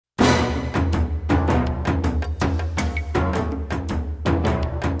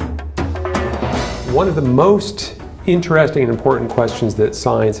One of the most interesting and important questions that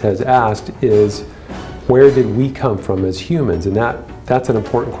science has asked is, where did we come from as humans? And that's an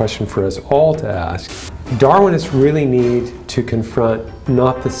important question for us all to ask. Darwinists really need to confront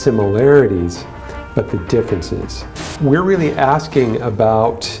not the similarities, but the differences. We're really asking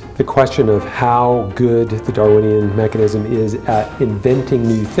about the question of how good the Darwinian mechanism is at inventing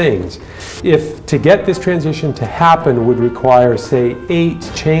new things. If to get this transition to happen would require, say, 8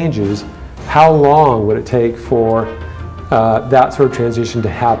 changes, how long would it take for that sort of transition to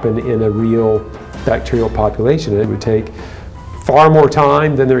happen in a real bacterial population? It would take far more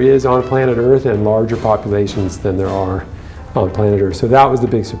time than there is on planet Earth and larger populations than there are on planet Earth. So that was the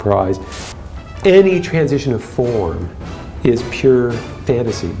big surprise. Any transition of form is pure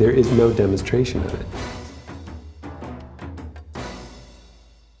fantasy. There is no demonstration of it.